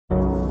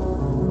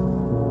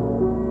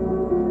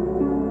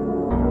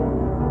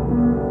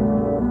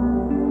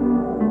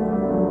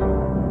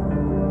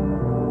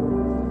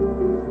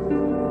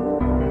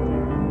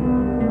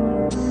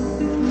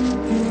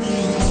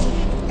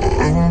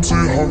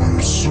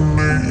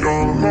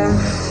neon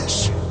lights,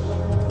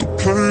 they're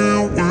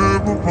playing with my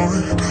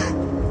mind.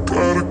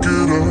 Gotta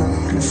get out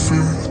of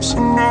here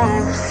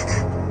tonight.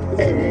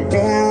 I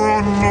wanna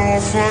run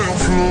off and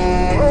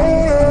fly,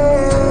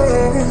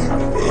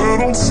 but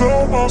I'll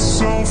tell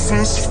myself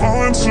it's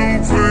fine to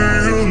be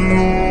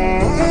alone,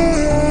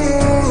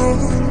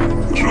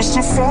 just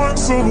to find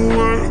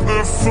somewhere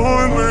that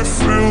finally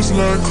feels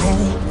like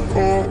home.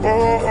 Oh,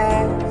 oh,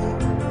 oh.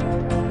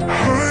 I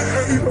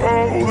hate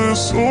all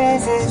this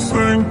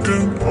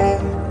overthinking. Oh,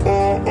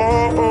 oh,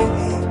 oh, oh.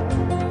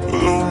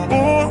 The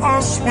more I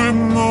swim,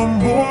 the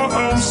more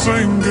I'm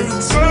sinking.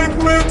 Take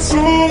me to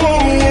a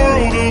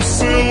world of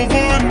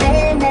silver. No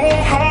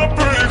more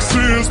heartbreaks,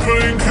 tears,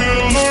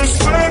 painkillers.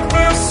 Take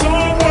me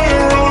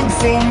somewhere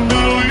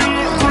unfamiliar.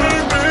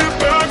 Bring me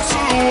back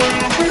to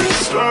where we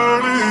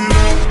started.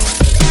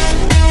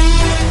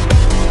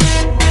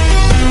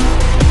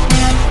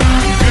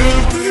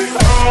 Get me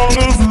out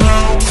of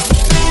now,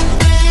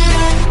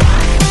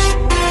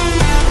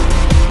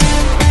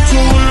 to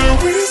where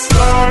we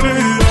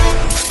started.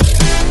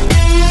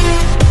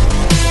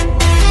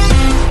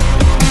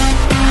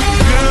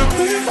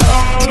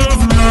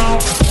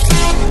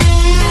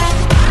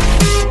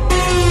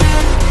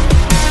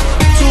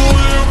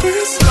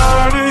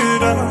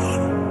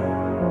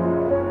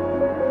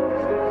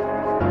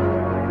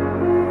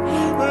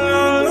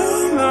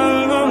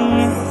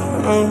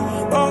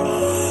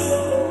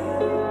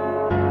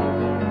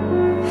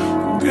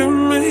 Get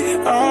me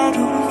out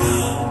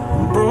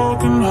of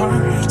broken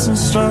hearts and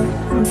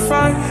starting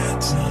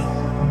fights,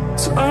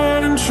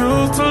 turning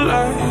truth to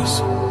lies.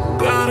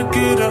 Gotta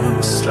get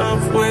up, stop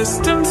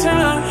wasting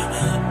time.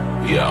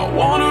 Yeah, I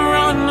wanna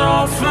run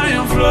off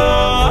and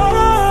fly,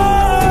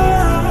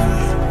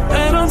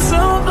 and I'll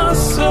tell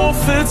myself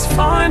it's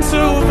fine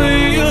to be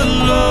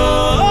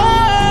alone,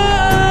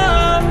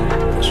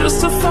 just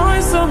to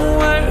find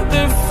somewhere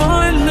that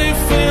finally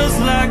feels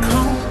like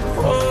home.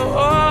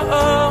 Oh, oh,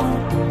 oh.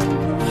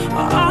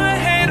 I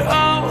hate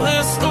all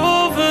this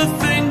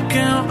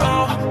overthinking.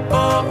 Oh,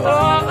 oh, oh.